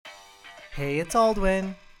Hey, it's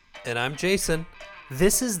Aldwin. And I'm Jason.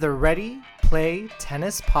 This is the Ready Play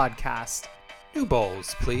Tennis Podcast. New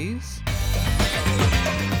balls, please.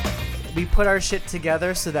 We put our shit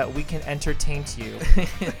together so that we can entertain you.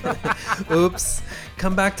 Oops.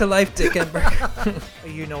 Come back to life, Dick Enberg.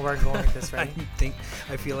 You know where I'm going with this, right?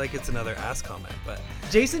 I feel like it's another ass comment, but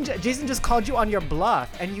Jason just called you on your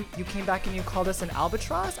bluff, and you came back and you called us an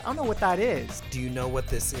albatross? I don't know what that is. do you know what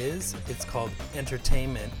this is? It's called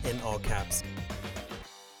entertainment in all caps.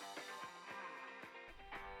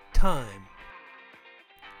 Time.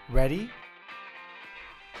 Ready?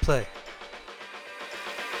 Play.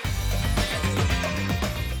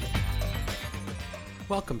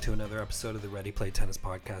 Welcome to another episode of the Ready Play Tennis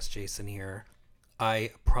Podcast. Jason here.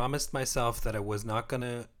 I promised myself that I was not going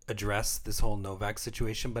to address this whole Novak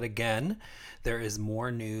situation, but again, there is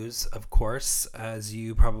more news, of course, as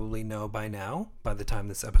you probably know by now, by the time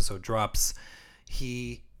this episode drops.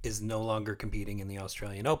 He is no longer competing in the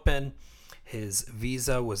Australian Open. His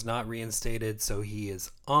visa was not reinstated, so he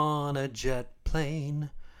is on a jet plane.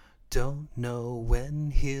 Don't know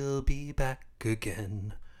when he'll be back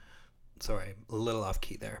again. Sorry, a little off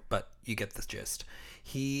key there, but you get the gist.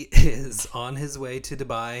 He is on his way to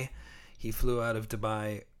Dubai. He flew out of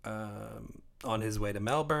Dubai on his way to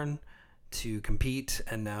Melbourne to compete,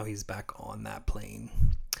 and now he's back on that plane.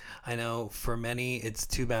 I know for many it's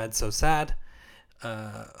too bad, so sad.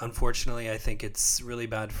 Unfortunately, I think it's really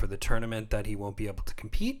bad for the tournament that he won't be able to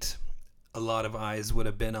compete. A lot of eyes would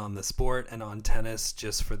have been on the sport and on tennis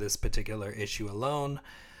just for this particular issue alone.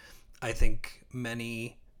 I think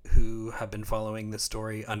many who have been following the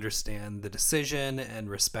story understand the decision and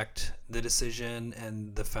respect the decision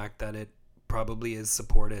and the fact that it probably is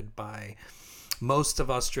supported by most of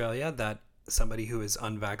Australia that somebody who is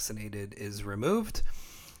unvaccinated is removed.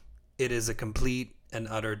 It is a complete and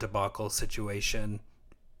utter debacle situation,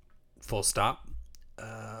 full stop.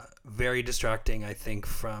 Very distracting, I think,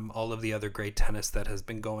 from all of the other great tennis that has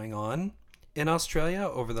been going on in Australia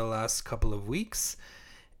over the last couple of weeks,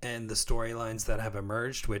 and the storylines that have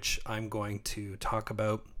emerged, which I'm going to talk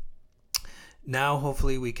about. Now,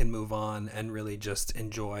 hopefully we can move on and really just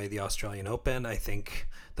enjoy the Australian Open. I think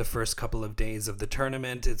the first couple of days of the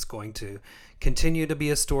tournament, it's going to continue to be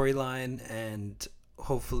a storyline, and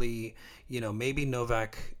hopefully, maybe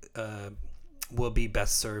Novak will be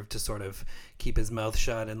best served to sort of keep his mouth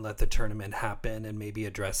shut and let the tournament happen and maybe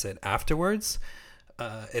address it afterwards.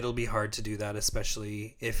 It'll be hard to do that,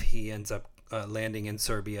 especially if he ends up landing in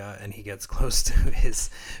Serbia and he gets close to his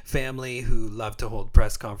family who love to hold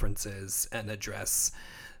press conferences and address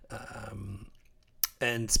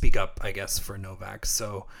and speak up, I guess, for Novak.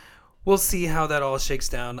 So we'll see how that all shakes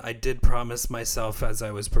down. I did promise myself as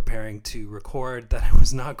I was preparing to record that I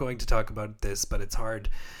was not going to talk about this, but it's hard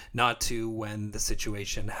not to when the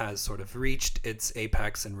situation has sort of reached its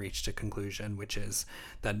apex and reached a conclusion, which is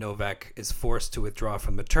that Novak is forced to withdraw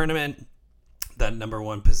from the tournament. That number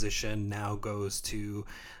one position now goes to,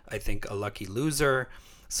 I think, a lucky loser.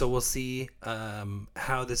 So we'll see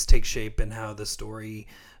how this takes shape and how the story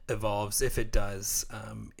evolves, if it does,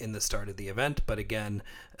 in the start of the event. But again,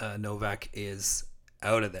 Novak is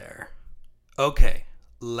out of there. Okay,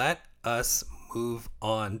 let us move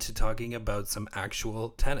on to talking about some actual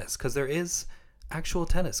tennis, because there is actual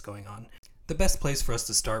tennis going on. The best place for us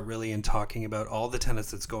to start really in talking about all the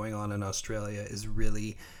tennis that's going on in Australia is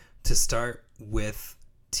really to start with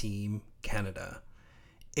Team Canada.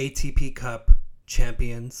 ATP Cup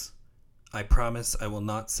champions. I promise I will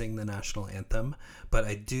not sing the national anthem, but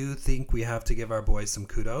I do think we have to give our boys some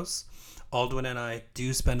kudos. Aldwin and I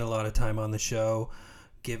do spend a lot of time on the show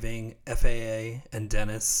giving FAA and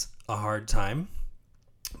Dennis a hard time,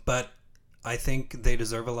 but I think they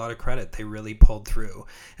deserve a lot of credit. They really pulled through.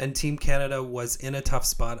 And Team Canada was in a tough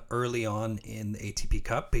spot early on in the ATP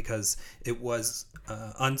Cup because it was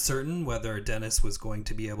uncertain whether Dennis was going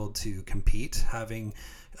to be able to compete, having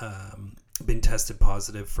been tested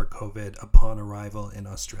positive for COVID upon arrival in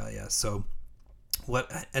Australia. So what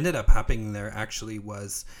ended up happening there actually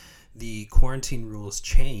was the quarantine rules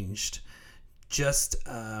changed just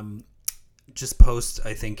post,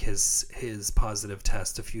 I think, his positive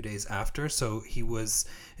test a few days after. So he was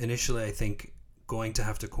initially, I think, going to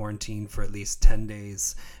have to quarantine for at least 10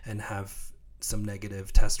 days and have some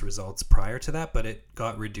negative test results prior to that, but it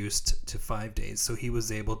got reduced to 5 days. So he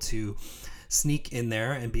was able to sneak in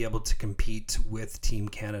there and be able to compete with Team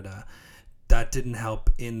Canada. That didn't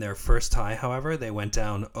help in their first tie, however. They went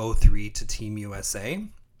down 0-3 to Team USA.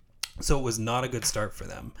 So it was not a good start for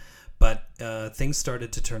them. But things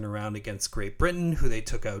started to turn around against Great Britain, who they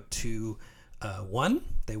took out 2-1.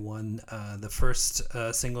 They won the first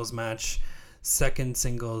singles match. Second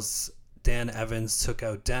singles Dan Evans took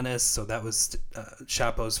out Dennis, so that was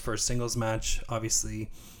Shapo's first singles match. Obviously,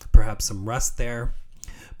 perhaps some rust there.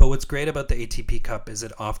 But what's great about the ATP Cup is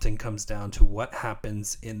it often comes down to what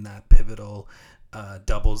happens in that pivotal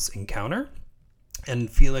doubles encounter.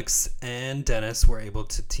 And Felix and Dennis were able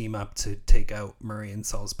to team up to take out Murray and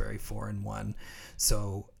Salisbury 4-1.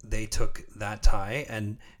 So they took that tie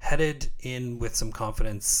and headed in with some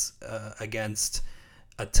confidence against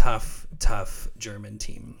a tough German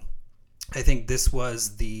team. I think this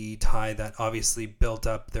was the tie that obviously built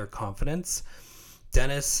up their confidence.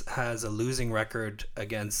 Dennis has a losing record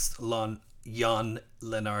against Jan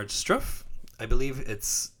Lennard Struff. I believe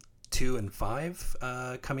it's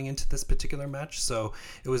 2-5 coming into this particular match. So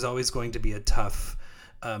it was always going to be a tough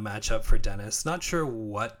matchup for Dennis. Not sure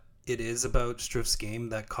what it is about Struff's game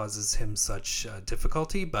that causes him such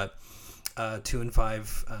difficulty, but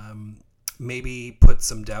 2-5 maybe put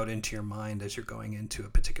some doubt into your mind as you're going into a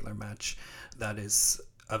particular match that is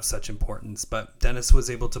of such importance. But Dennis was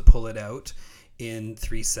able to pull it out in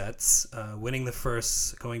 3 sets, winning the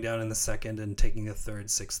first, going down in the second, and taking the third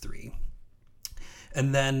 6-3.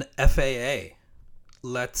 And then FAA,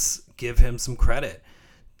 let's give him some credit.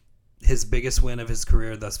 His biggest win of his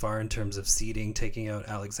career thus far in terms of seeding, taking out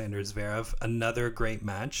Alexander Zverev. Another great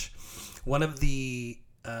match. One of the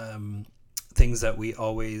things that we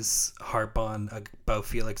always harp on about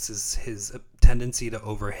Felix is his tendency to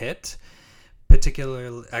overhit,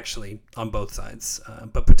 particularly, actually, on both sides,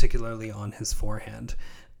 but particularly on his forehand.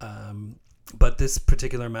 But this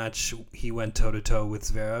particular match, he went toe-to-toe with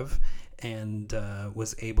Zverev and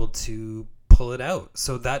was able to pull it out.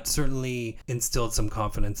 So that certainly instilled some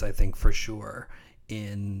confidence, I think, for sure,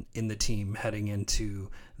 in the team heading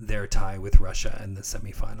into their tie with Russia in the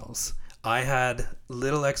semifinals. I had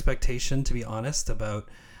little expectation, to be honest, about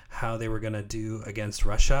how they were going to do against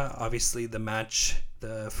Russia. Obviously,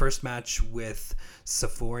 the first match with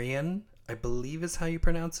Saforian, I believe is how you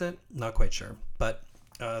pronounce it. Not quite sure. But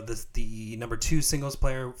the number 2 singles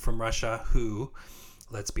player from Russia, who,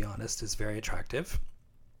 let's be honest, is very attractive.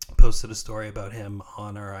 Posted a story about him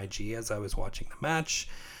on our IG as I was watching the match.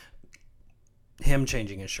 Him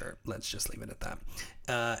changing his shirt. Let's just leave it at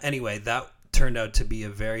that. Anyway, that turned out to be a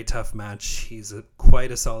very tough match. He's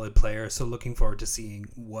quite a solid player, so looking forward to seeing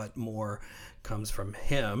what more comes from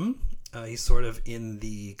him. He's sort of in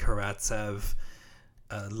the Karatsev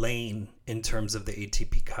lane in terms of the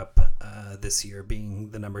ATP Cup this year,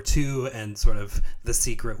 being the number 2 and sort of the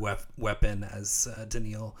secret weapon, as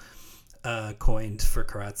Daniil coined for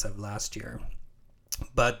Karatsev last year.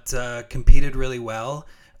 But competed really well.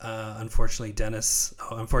 Unfortunately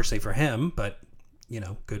for him, but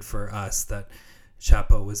good for us that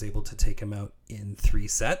Shapo was able to take him out in 3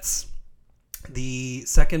 sets. The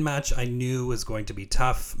second match I knew was going to be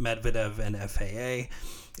tough, Medvedev and FAA.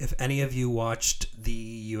 If any of you watched the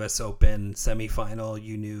US Open semifinal,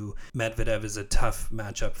 you knew Medvedev is a tough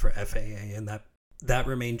matchup for FAA, and that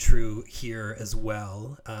remained true here as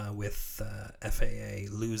well, with FAA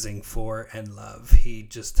losing 4-love. He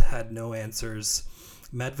just had no answers.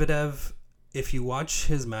 Medvedev, if you watch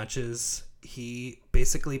his matches, he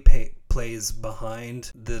basically plays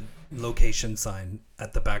behind the location sign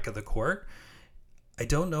at the back of the court. I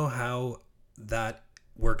don't know how that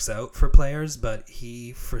works out for players, but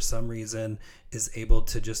he, for some reason, is able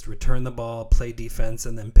to just return the ball, play defense,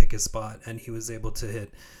 and then pick his spot. And he was able to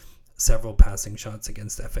hit several passing shots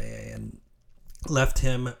against FAA and left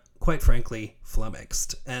him, quite frankly,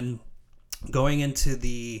 flummoxed. And going into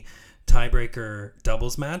the tiebreaker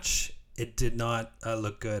doubles match, it did not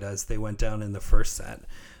look good as they went down in the first set,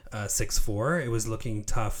 6-4. It was looking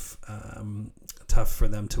tough for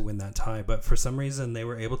them to win that tie, but for some reason they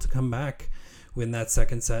were able to come back, win that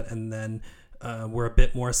second set, and then were a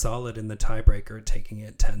bit more solid in the tiebreaker, taking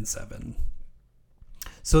it 10-7.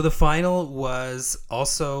 So the final was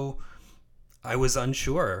also, I was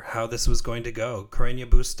unsure how this was going to go. Carreño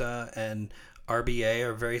Busta and RBA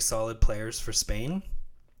are very solid players for Spain.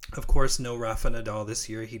 Of course, no Rafa Nadal this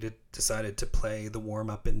year. He decided to play the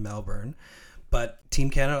warm-up in Melbourne. But Team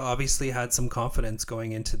Canada obviously had some confidence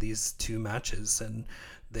going into these 2 matches, and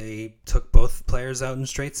they took both players out in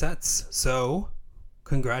straight sets. So,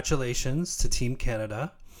 congratulations to Team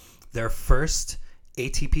Canada. Their first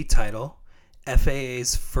ATP title,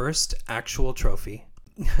 FAA's first actual trophy.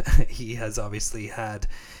 He has obviously had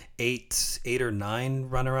 8 or 9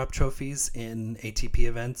 runner-up trophies in ATP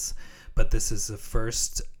events, but this is the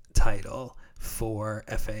first title for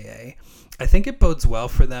FAA. I think it bodes well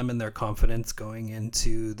for them and their confidence going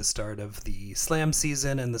into the start of the slam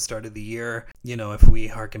season and the start of the year. If we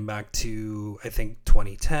harken back to, I think,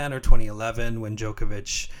 2010 or 2011 when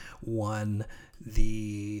Djokovic won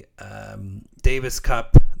the Davis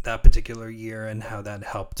Cup that particular year and how that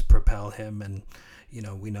helped propel him. And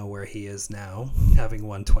we know where he is now, having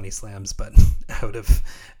won 20 slams, but out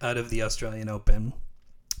of the Australian Open.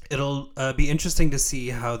 It'll be interesting to see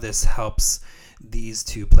how this helps these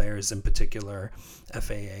two players in particular,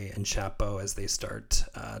 FAA and Chapo, as they start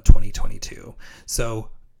 2022. So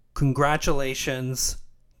congratulations,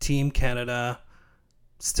 Team Canada.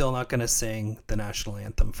 Still not going to sing the national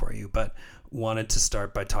anthem for you, but wanted to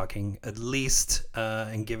start by talking at least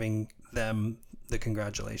and giving them the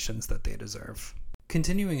congratulations that they deserve.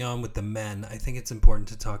 Continuing on with the men, I think it's important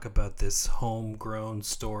to talk about this homegrown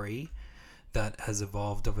story that has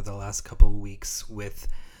evolved over the last couple of weeks with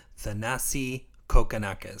Thanasi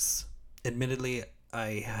Kokkinakis. Admittedly,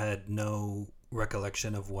 I had no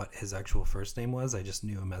recollection of what his actual first name was. I just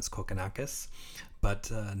knew him as Kokkinakis,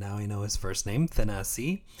 but now I know his first name,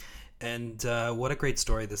 Thanasi. And what a great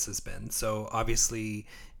story this has been. So obviously,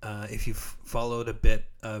 if you've followed a bit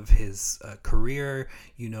of his career,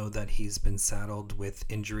 you know that he's been saddled with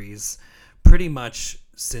injuries pretty much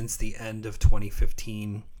since the end of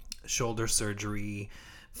 2015. Shoulder surgery,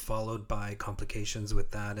 followed by complications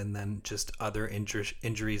with that, and then just other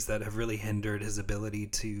injuries that have really hindered his ability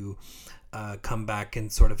to come back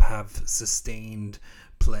and sort of have sustained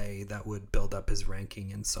play that would build up his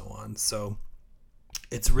ranking and so on. So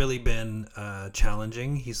it's really been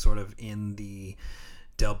challenging. He's sort of in the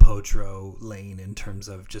Del Potro lane in terms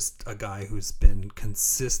of just a guy who's been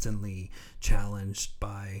consistently challenged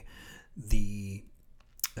by the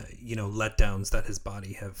letdowns that his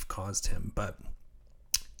body have caused him. But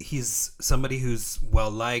he's somebody who's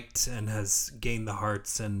well liked and has gained the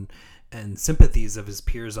hearts and sympathies of his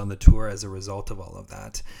peers on the tour as a result of all of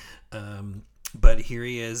that. But here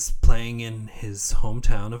he is playing in his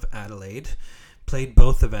hometown of Adelaide. Played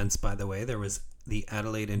both events, by the way. There was the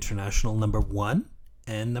Adelaide International number 1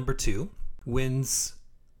 and number 2. Wins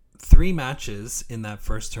 3 matches in that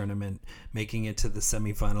first tournament, making it to the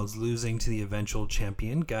semifinals, losing to the eventual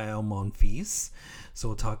champion, Gael Monfils. So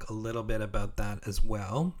we'll talk a little bit about that as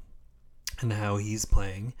well and how he's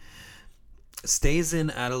playing. Stays in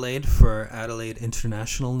Adelaide for Adelaide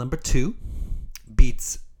International number 2.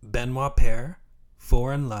 Beats Benoit Paire,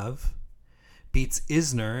 4-love. Beats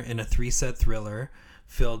Isner in a 3-set thriller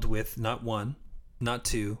filled with not 1, not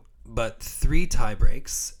 2, but 3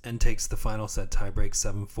 tiebreaks, and takes the final set tiebreak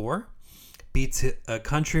 7-4. Beats a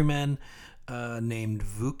countryman named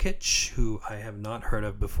Vukic, who I have not heard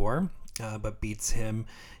of before, but beats him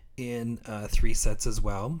in 3 sets as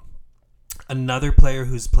well. Another player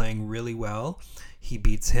who's playing really well, he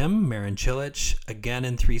beats him, Marin Cilic, again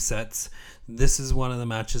in 3 sets. This is one of the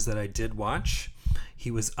matches that I did watch. He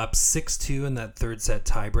was up 6-2 in that 3rd set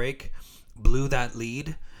tiebreak, blew that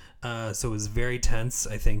lead. So it was very tense,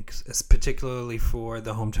 I think, particularly for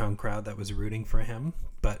the hometown crowd that was rooting for him,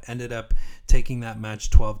 but ended up taking that match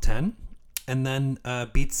 12-10, and then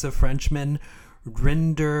beats a Frenchman,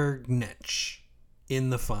 Rinderknecht, in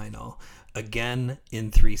the final, again in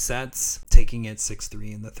 3 sets, taking it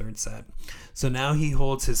 6-3 in the 3rd set. So now he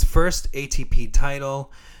holds his first ATP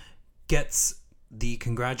title, gets the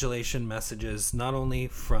congratulation messages not only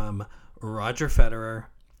from Roger Federer,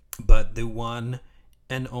 but the one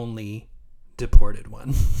and only deported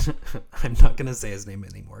one. I'm not going to say his name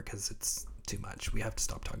anymore because it's too much. We have to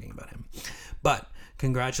stop talking about him. But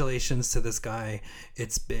congratulations to this guy.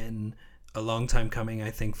 It's been a long time coming,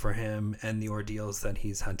 I think, for him and the ordeals that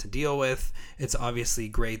he's had to deal with. It's obviously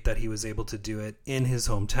great that he was able to do it in his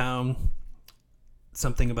hometown.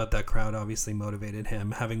 Something about that crowd obviously motivated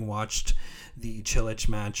him. Having watched the Cilic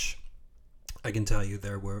match, I can tell you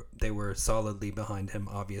they were solidly behind him,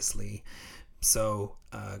 obviously. So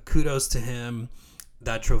kudos to him.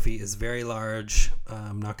 That trophy is very large.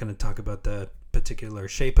 I'm not going to talk about the particular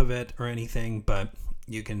shape of it or anything, but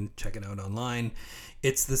you can check it out online.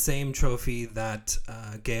 It's the same trophy that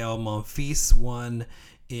Gael Monfils won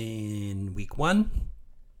in week 1.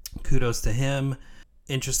 Kudos to him.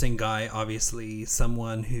 Interesting guy, obviously,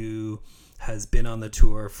 someone who has been on the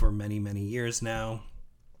tour for many, many years now.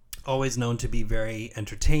 Always known to be very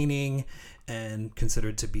entertaining and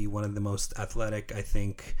considered to be one of the most athletic, I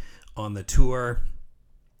think, on the tour.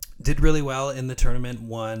 Did really well in the tournament,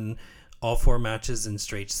 won all 4 matches in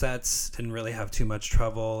straight sets, didn't really have too much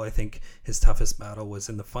trouble. I think his toughest battle was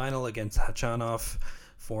in the final against Khachanov,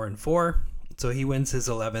 4-4. So he wins his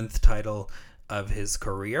 11th title of his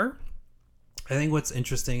career. I think what's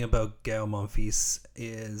interesting about Gael Monfils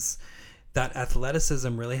is that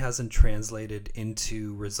athleticism really hasn't translated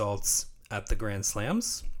into results at the Grand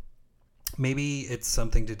Slams. Maybe it's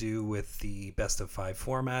something to do with the best of 5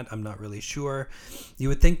 format. I'm not really sure. You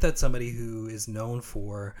would think that somebody who is known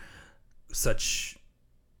for such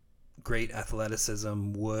great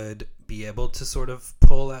athleticism would be able to sort of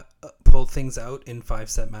pull things out in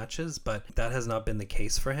 5-set matches, but that has not been the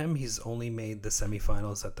case for him. He's only made the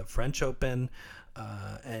semifinals at the French Open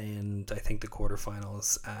and I think the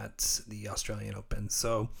quarterfinals at the Australian Open.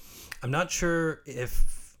 So I'm not sure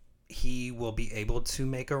if he will be able to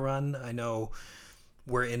make a run. I know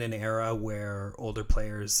we're in an era where older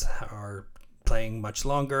players are playing much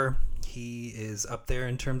longer. He is up there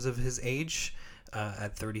in terms of his age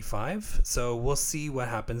at 35. So we'll see what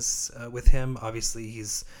happens with him. Obviously,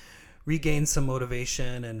 he's regained some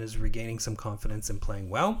motivation and is regaining some confidence in playing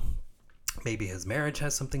well. Maybe his marriage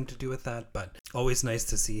has something to do with that, but always nice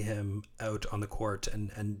to see him out on the court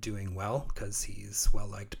and doing well, because he's well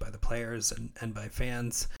liked by the players and by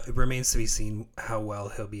fans. It remains to be seen how well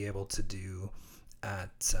he'll be able to do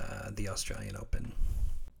at the Australian Open.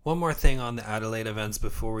 One more thing on the Adelaide events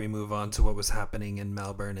before we move on to what was happening in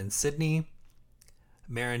Melbourne and Sydney.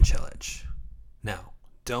 Marin Cilic. Now,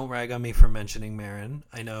 don't rag on me for mentioning Marin.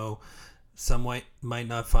 I know some might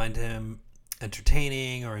not find him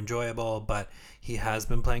entertaining or enjoyable, but he has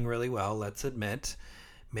been playing really well, let's admit,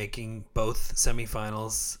 making both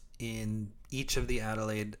semifinals in each of the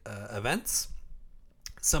Adelaide events.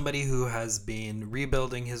 Somebody who has been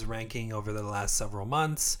rebuilding his ranking over the last several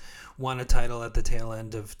months, won a title at the tail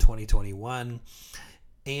end of 2021,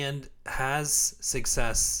 and has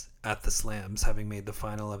success at the Slams, having made the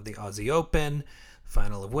final of the Aussie Open,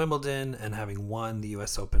 final of Wimbledon, and having won the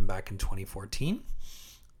US Open back in 2014.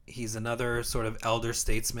 He's another sort of elder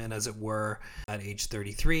statesman, as it were, at age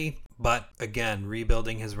 33. But again,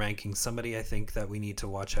 rebuilding his ranking, somebody I think that we need to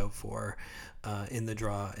watch out for in the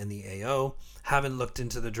draw in the AO. Haven't looked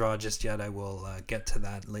into the draw just yet. I will get to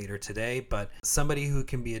that later today. But somebody who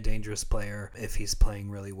can be a dangerous player if he's playing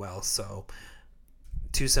really well. So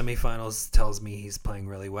 2 semifinals tells me he's playing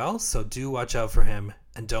really well. So do watch out for him,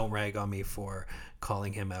 and don't rag on me for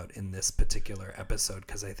calling him out in this particular episode,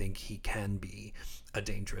 because I think he can be a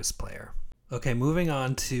dangerous player. Okay, moving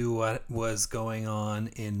on to what was going on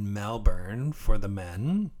in Melbourne for the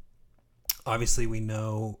men. Obviously, we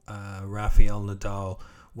know Rafael Nadal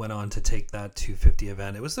went on to take that 250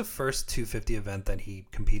 event. It was the first 250 event that he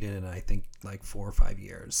competed in, I think, like 4 or 5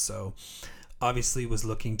 years. So obviously was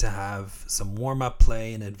looking to have some warm-up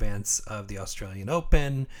play in advance of the Australian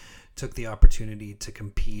Open. Took the opportunity to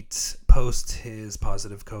compete post his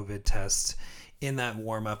positive COVID test in that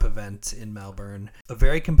warm-up event in Melbourne. A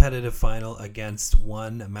very competitive final against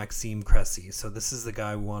one Maxime Cressy. So this is the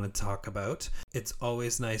guy we want to talk about. It's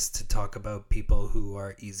always nice to talk about people who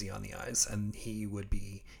are easy on the eyes, and he would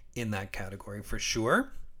be in that category for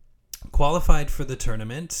sure. Qualified for the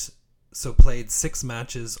tournament, so played 6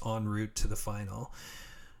 matches en route to the final.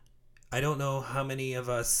 I don't know how many of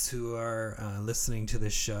us who are listening to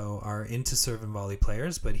this show are into serve and volley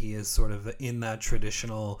players, but he is sort of in that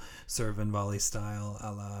traditional serve and volley style,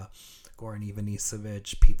 a la Goran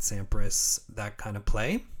Ivanisevic, Pete Sampras, that kind of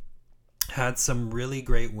play. Had some really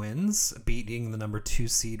great wins, beating the number 2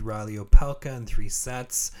 seed Riley Opelka in 3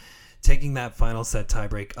 sets, taking that final set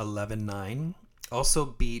tiebreak 11-9. Also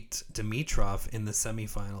beat Dimitrov in the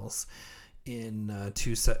semifinals in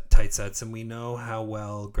 2 tight sets, and we know how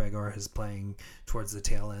well Gregor is playing towards the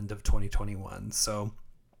tail end of 2021. So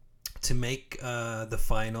to make the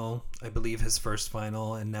final, I believe his first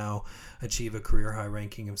final, and now achieve a career high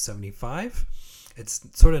ranking of 75, it's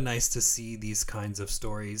sort of nice to see these kinds of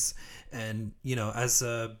stories. And, you know, as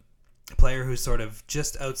a player who's sort of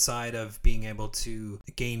just outside of being able to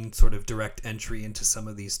gain sort of direct entry into some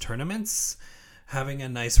of these tournaments, having a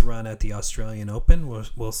nice run at the Australian Open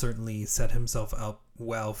will certainly set himself up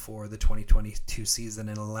well for the 2022 season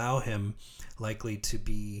and allow him likely to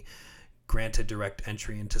be granted direct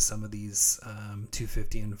entry into some of these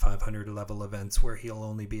 250 and 500 level events where he'll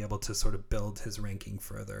only be able to sort of build his ranking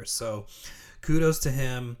further. So kudos to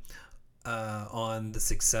him on the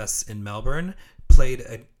success in Melbourne. Played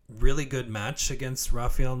a really good match against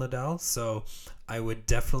Rafael Nadal, so I would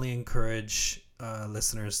definitely encourage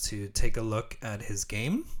listeners to take a look at his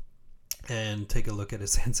game and take a look at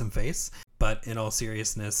his handsome face. But in all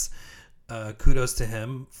seriousness, kudos to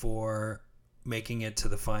him for making it to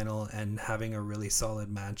the final and having a really solid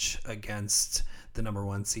match against the number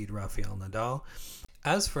 1 seed Rafael Nadal.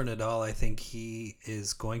 As for Nadal, I think he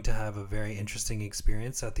is going to have a very interesting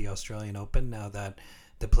experience at the Australian Open now that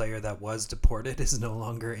the player that was deported is no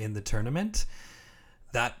longer in the tournament.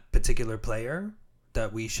 That particular player,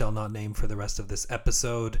 that we shall not name for the rest of this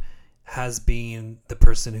episode, has been the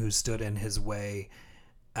person who stood in his way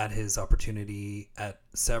at his opportunity at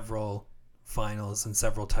several finals and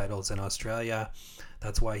several titles in Australia.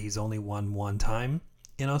 That's why he's only won 1 time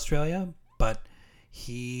in Australia, but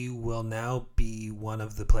he will now be one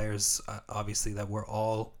of the players, obviously, that we're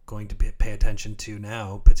all going to pay attention to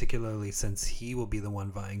now, particularly since he will be the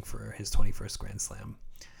one vying for his 21st Grand Slam.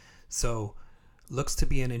 So, looks to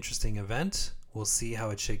be an interesting event. We'll see how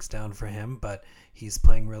it shakes down for him, but he's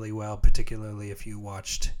playing really well, particularly if you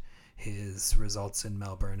watched his results in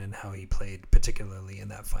Melbourne and how he played, particularly in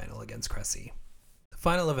that final against Cressy. The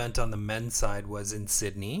final event on the men's side was in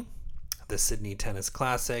Sydney, the Sydney Tennis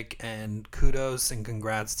Classic, and kudos and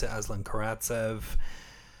congrats to Aslan Karatsev,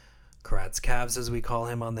 Karatz-Cavs as we call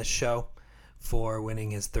him on this show, for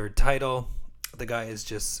winning his third title. The guy is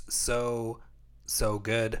just so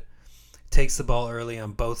good. Takes the ball early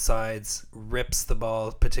on both sides, rips the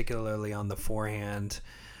ball, particularly on the forehand,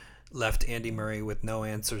 left Andy Murray with no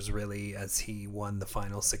answers really as he won the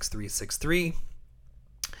final 6-3, 6-3.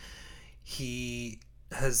 He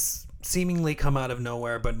has seemingly come out of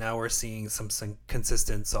nowhere, but now we're seeing some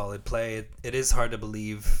consistent, solid play. It is hard to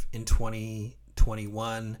believe in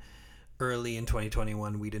 2021, early in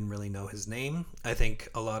 2021, we didn't really know his name. I think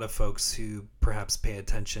a lot of folks who perhaps pay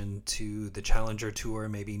attention to the Challenger Tour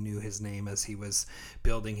maybe knew his name as he was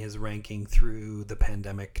building his ranking through the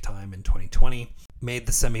pandemic time in 2020. Made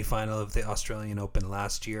the semifinal of the Australian Open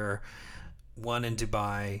last year, won in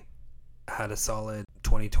Dubai, had a solid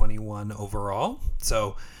 2021 overall.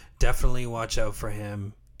 So definitely watch out for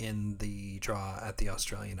him in the draw at the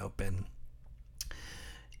Australian Open.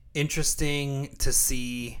 Interesting to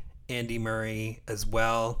see Andy Murray as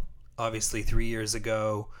well. Obviously 3 years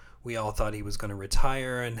ago, we all thought he was going to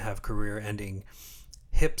retire and have career-ending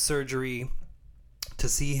hip surgery. To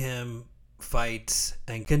see him fight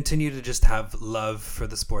and continue to just have love for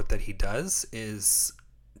the sport that he does is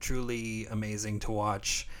truly amazing to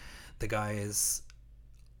watch. The guy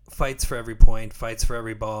fights for every point, fights for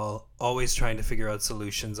every ball, always trying to figure out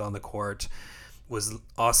solutions on the court. Was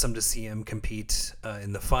awesome to see him compete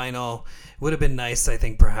in the final. It would have been nice, I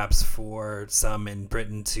think, perhaps for some in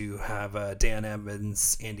Britain to have a Dan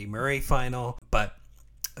Evans, Andy Murray final, but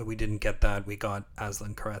we didn't get that. We got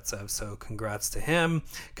Aslan Karatsev, so congrats to him.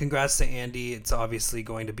 Congrats to Andy. It's obviously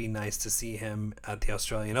going to be nice to see him at the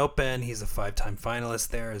Australian Open. He's a 5-time finalist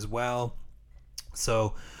there as well.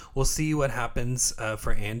 So we'll see what happens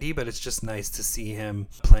for Andy, but it's just nice to see him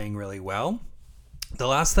playing really well. The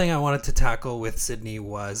last thing I wanted to tackle with Sydney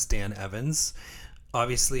was Dan Evans.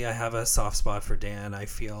 Obviously, I have a soft spot for Dan. I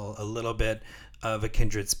feel a little bit of a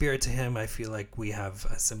kindred spirit to him. I feel like we have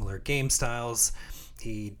similar game styles.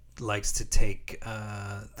 He likes to take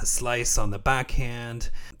the slice on the backhand,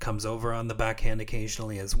 comes over on the backhand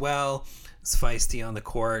occasionally as well. Is feisty on the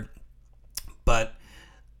court. But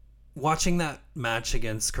watching that match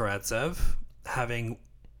against Karatsev, having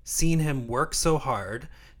seen him work so hard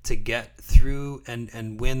to get through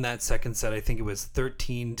and win that second set, I think it was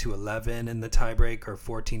 13-11 in the tiebreak or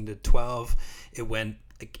 14-12. It went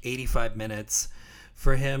like 85 minutes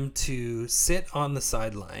for him to sit on the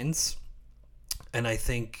sidelines and I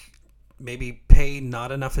think maybe pay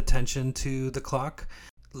not enough attention to the clock.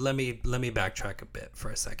 Let me backtrack a bit for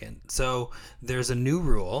a second. So there's a new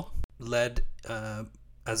rule led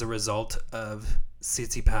as a result of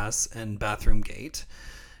Tsitsipas and Bathroom Gate,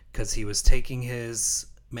 because he was taking his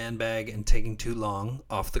man bag and taking too long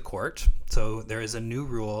off the court. So there is a new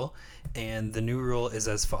rule, and the new rule is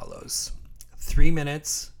as follows: 3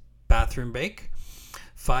 minutes bathroom break,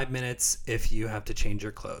 5 minutes if you have to change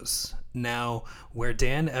your clothes. Now, where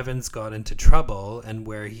Dan Evans got into trouble and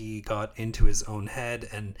where he got into his own head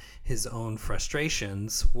and his own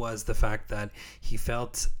frustrations was the fact that he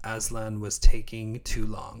felt Aslan was taking too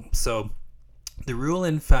long. So the rule,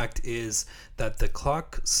 in fact, is that the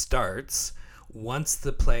clock starts once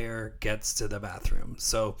the player gets to the bathroom.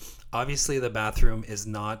 So obviously the bathroom is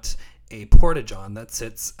not a porta-john that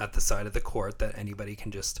sits at the side of the court that anybody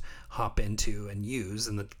can just hop into and use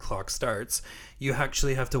and the clock starts. You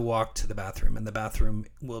actually have to walk to the bathroom, and the bathroom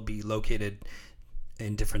will be located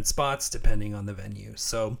in different spots depending on the venue.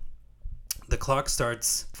 So the clock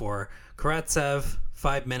starts for Karatsev,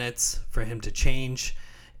 5 minutes for him to change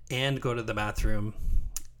and go to the bathroom.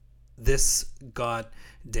 This got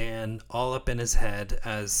Dan all up in his head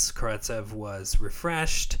as Karatsev was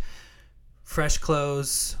refreshed, fresh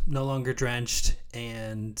clothes, no longer drenched,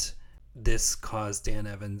 and this caused Dan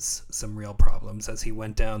Evans some real problems as he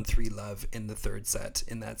went down 3-love in the third set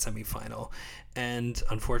in that semifinal and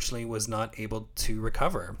unfortunately was not able to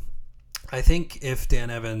recover. I think if Dan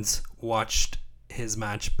Evans watched his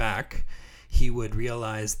match back, he would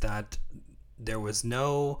realize that there was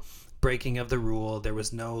no breaking of the rule. There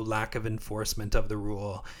was no lack of enforcement of the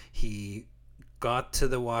rule. He got to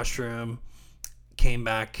the washroom, came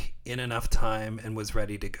back in enough time and was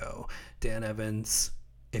ready to go. Dan Evans,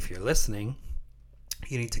 if you're listening,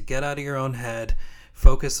 you need to get out of your own head,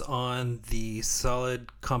 focus on the solid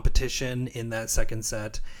competition in that second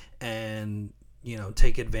set, and,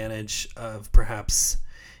 take advantage of perhaps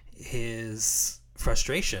his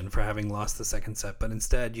frustration for having lost the second set. But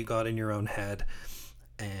instead, you got in your own head,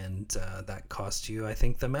 and that cost you, I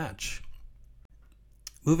think, the match.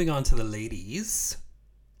 Moving on to the ladies,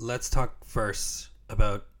 let's talk first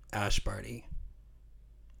about Ash Barty.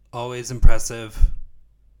 Always impressive.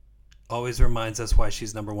 Always reminds us why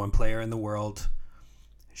she's number one player in the world.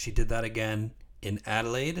 She did that again in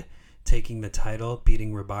Adelaide, taking the title,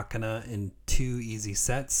 beating Rybakina in 2 easy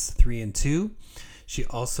sets, 3-2. She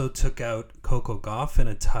also took out Coco Gauff in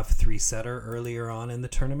a tough 3-setter earlier on in the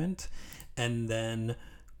tournament, and then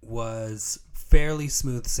was fairly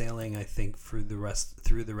smooth sailing, I think, through the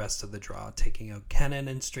rest of the draw, taking out Kenin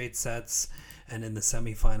in straight sets, and in the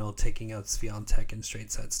semifinal taking out Swiatek in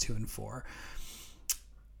straight sets 2 and 4.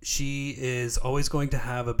 She is always going to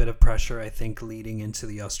have a bit of pressure, I think, leading into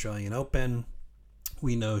the Australian Open.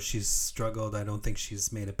 We know she's struggled. I don't think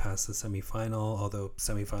she's made it past the semifinal, although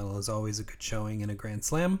semifinal is always a good showing in a Grand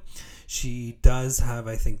Slam. She does have,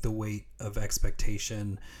 I think, the weight of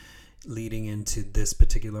expectation leading into this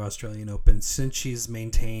particular Australian Open. Since she's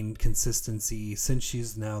maintained consistency, since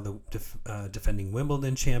she's now the defending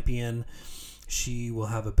Wimbledon champion, she will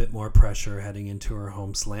have a bit more pressure heading into her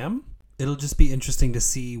home slam. It'll just be interesting to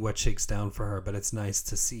see what shakes down for her, but it's nice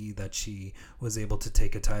to see that she was able to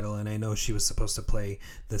take a title. And I know she was supposed to play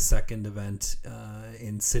the second event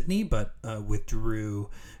in Sydney, but withdrew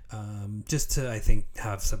just to, I think,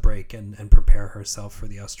 have a break and prepare herself for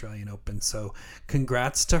the Australian Open. So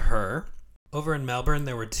congrats to her. Over in Melbourne,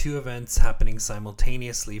 there were 2 events happening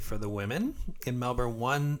simultaneously for the women. In Melbourne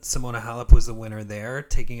 1, Simona Halep was the winner there,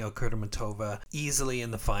 taking out Kurmatova easily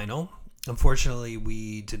in the final. Unfortunately,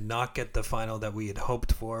 we did not get the final that we had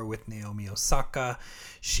hoped for with Naomi Osaka.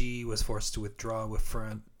 She was forced to withdraw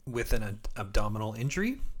with an abdominal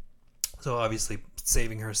injury. So obviously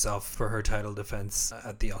saving herself for her title defense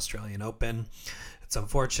at the Australian Open. It's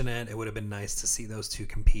unfortunate. It would have been nice to see those two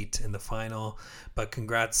compete in the final. But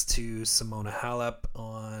congrats to Simona Halep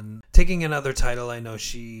on taking another title. I know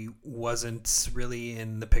she wasn't really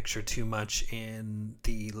in the picture too much in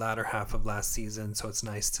the latter half of last season, so it's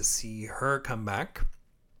nice to see her come back.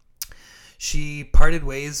 She parted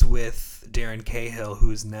ways with Darren Cahill,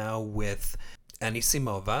 who's now with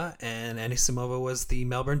Anisimova, and Anisimova was the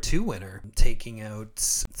Melbourne 2 winner, taking out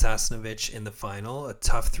Sasnovich in the final, a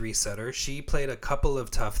tough 3-setter. She played a couple of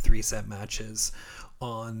tough 3-set matches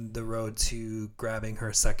on the road to grabbing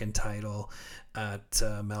her second title at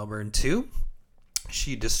Melbourne 2.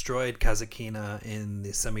 She destroyed Kazatkina in the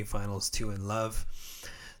semifinals 2 in love.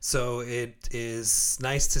 So it is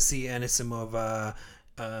nice to see Anisimova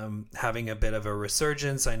having a bit of a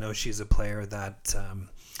resurgence. I know she's a player that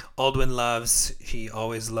Aldwin loves. He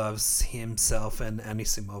always loves himself and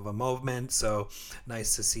Anisimova movement. So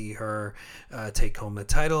nice to see her take home the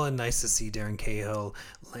title, and nice to see Darren Cahill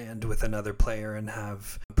land with another player and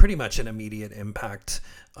have pretty much an immediate impact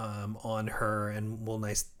on her. And will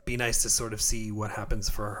be nice to sort of see what happens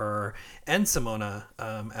for her and Simona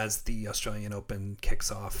as the Australian Open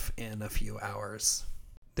kicks off in a few hours.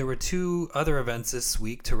 There were 2 other events this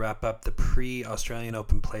week to wrap up the pre-Australian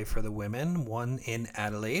Open play for the women, one in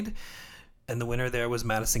Adelaide, and the winner there was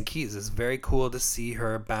Madison Keys. It's very cool to see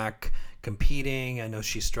her back competing. I know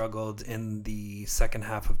she struggled in the second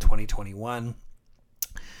half of 2021.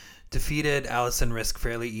 Defeated Alison Risk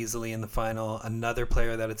fairly easily in the final, another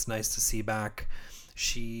player that it's nice to see back.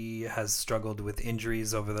 She has struggled with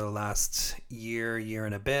injuries over the last year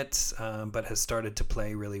and a bit, but has started to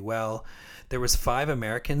play really well. There was 5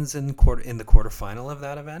 Americans in the quarterfinal of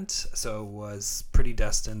that event, so it was pretty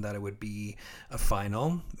destined that it would be a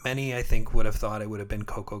final. Many, I think, would have thought it would have been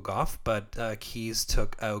Coco Gauff, but Keys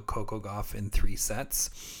took out Coco Gauff in 3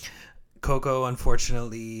 sets. Coco,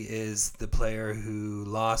 unfortunately, is the player who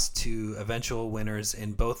lost to eventual winners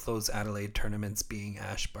in both those Adelaide tournaments, being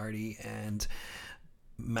Ash Barty and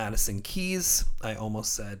Madison Keys. I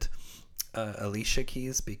almost said Alicia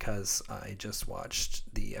Keys because I just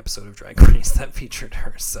watched the episode of Drag Race that featured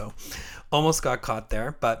her, so almost got caught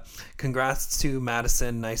there. But congrats to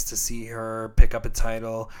Madison. Nice to see her pick up a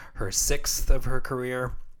title, her 6th of her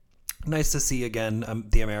career. Nice to see again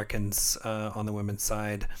the Americans on the women's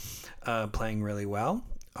side playing really well.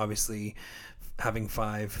 Obviously having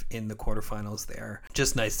 5 in the quarterfinals there,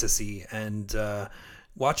 just nice to see. And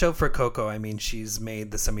watch out for Coco. I mean, she's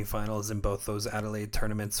made the semifinals in both those Adelaide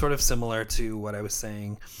tournaments, sort of similar to what I was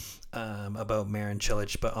saying about Marin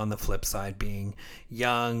Cilic, but on the flip side, being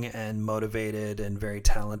young and motivated and very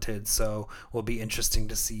talented. So will be interesting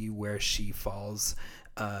to see where she falls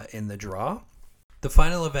in the draw. The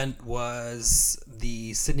final event was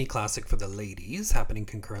the Sydney Classic for the ladies, happening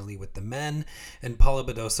concurrently with the men, and Paula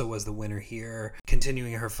Badosa was the winner here,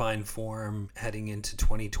 continuing her fine form heading into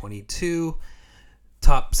 2022.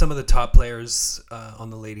 Some of the top players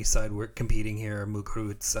on the ladies' side were competing here: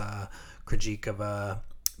 Muguruza, Krejcikova,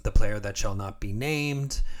 the player that shall not be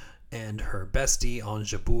named, and her bestie,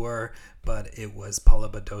 Ons Jabeur, but it was Paula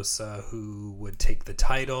Badosa who would take the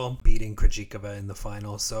title, beating Krejcikova in the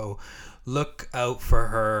final. So look out for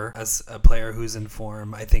her as a player who's in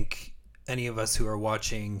form. I think any of us who are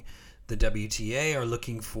watching the WTA are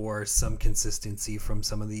looking for some consistency from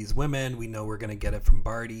some of these women. We know we're going to get it from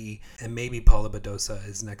Barty, and maybe Paula Badosa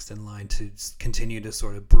is next in line to continue to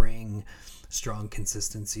sort of bring strong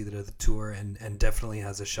consistency to the tour, and definitely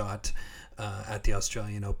has a shot at the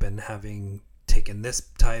Australian Open, having taken this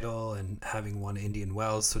title and having won Indian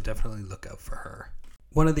Wells. So definitely look out for her.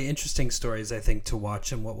 One of the interesting stories I think to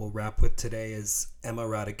watch, and what we'll wrap with today, is Emma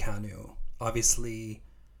Raducanu. Obviously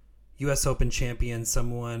US Open champion,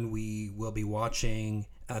 someone we will be watching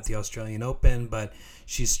at the Australian Open, but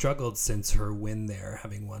she's struggled since her win there,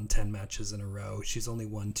 having won 10 matches in a row. She's only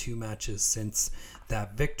won 2 matches since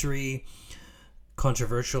that victory.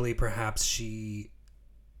 Controversially, perhaps, she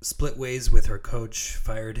split ways with her coach,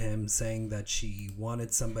 fired him, saying that she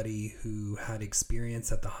wanted somebody who had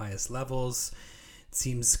experience at the highest levels. It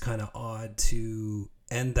seems kind of odd to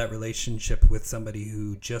end that relationship with somebody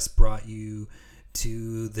who just brought you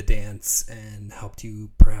to the dance and helped you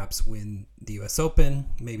perhaps win the US Open.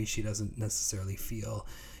 Maybe she doesn't necessarily feel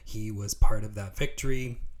he was part of that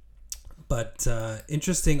victory. But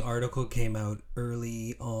interesting article came out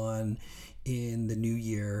early on in the new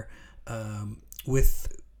year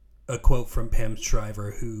with a quote from Pam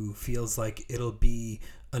Shriver, who feels like it'll be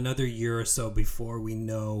another year or so before we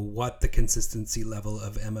know what the consistency level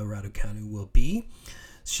of Emma Raducanu will be.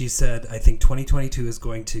 She said, I think 2022 is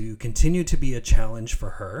going to continue to be a challenge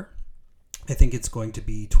for her. I think it's going to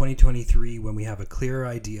be 2023 when we have a clearer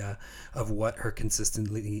idea of what her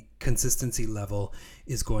consistency level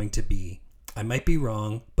is going to be. I might be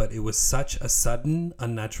wrong, but it was such a sudden,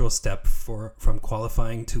 unnatural step from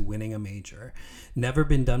qualifying to winning a major. Never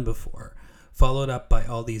been done before. Followed up by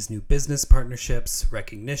all these new business partnerships,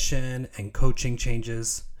 recognition, and coaching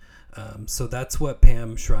changes. So that's what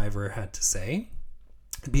Pam Shriver had to say.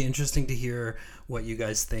 It'd be interesting to hear what you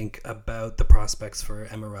guys think about the prospects for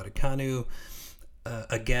Emma Raducanu.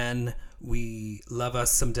 Again, we love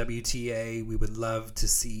us some WTA. We would love to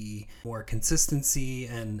see more consistency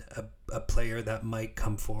and a player that might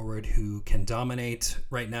come forward who can dominate.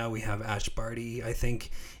 Right now we have Ash Barty, I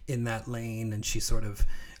think, in that lane, and she sort of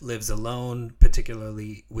lives alone,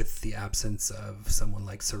 particularly with the absence of someone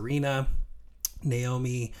like Serena.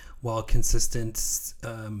 Naomi, while consistent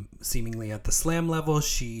seemingly at the slam level,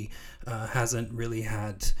 she hasn't really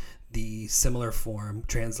had the similar form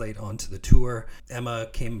translate onto the tour. Emma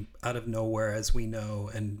came out of nowhere, as we know,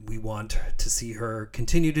 and we want to see her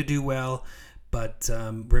continue to do well, but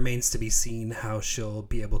remains to be seen how she'll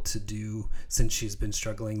be able to do since she's been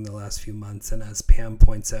struggling the last few months. And as Pam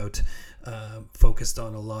points out, focused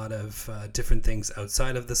on a lot of different things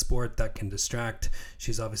outside of the sport that can distract.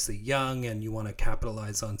 She's obviously young, and you want to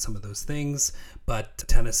capitalize on some of those things, but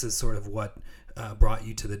tennis is sort of what brought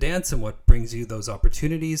you to the dance and what brings you those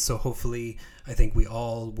opportunities. So hopefully, I think we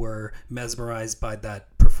all were mesmerized by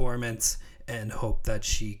that performance and hope that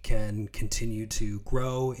she can continue to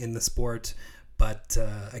grow in the sport. But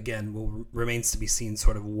again, remains to be seen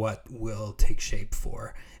sort of what will take shape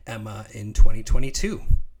for Emma in 2022.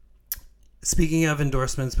 Speaking of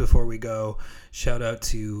endorsements, before we go, shout out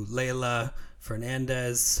to Layla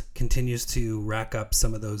Fernandez. Continues to rack up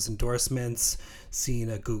some of those endorsements. Seen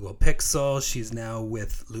a Google Pixel. She's now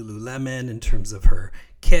with Lululemon in terms of her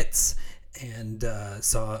kits, and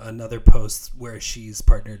saw another post where she's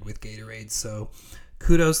partnered with Gatorade. So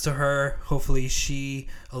kudos to her. Hopefully she,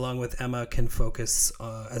 along with Emma, can focus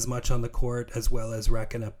as much on the court as well as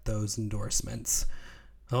racking up those endorsements.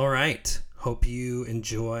 All right. Hope you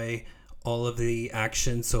enjoy all of the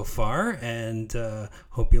action so far, and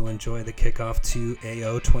hope you'll enjoy the kickoff to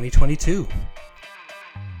AO 2022.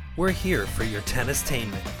 We're here for your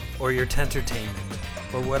tennis-tainment or your tentertainment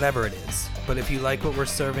or whatever it is. But if you like what we're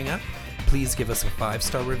serving up, please give us a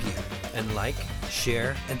 5-star review and like,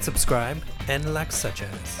 share, and subscribe, and like such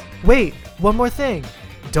as. Wait, one more thing.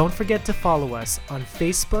 Don't forget to follow us on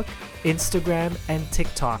Facebook, Instagram, and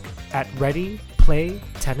TikTok at Ready Play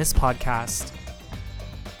Tennis Podcast.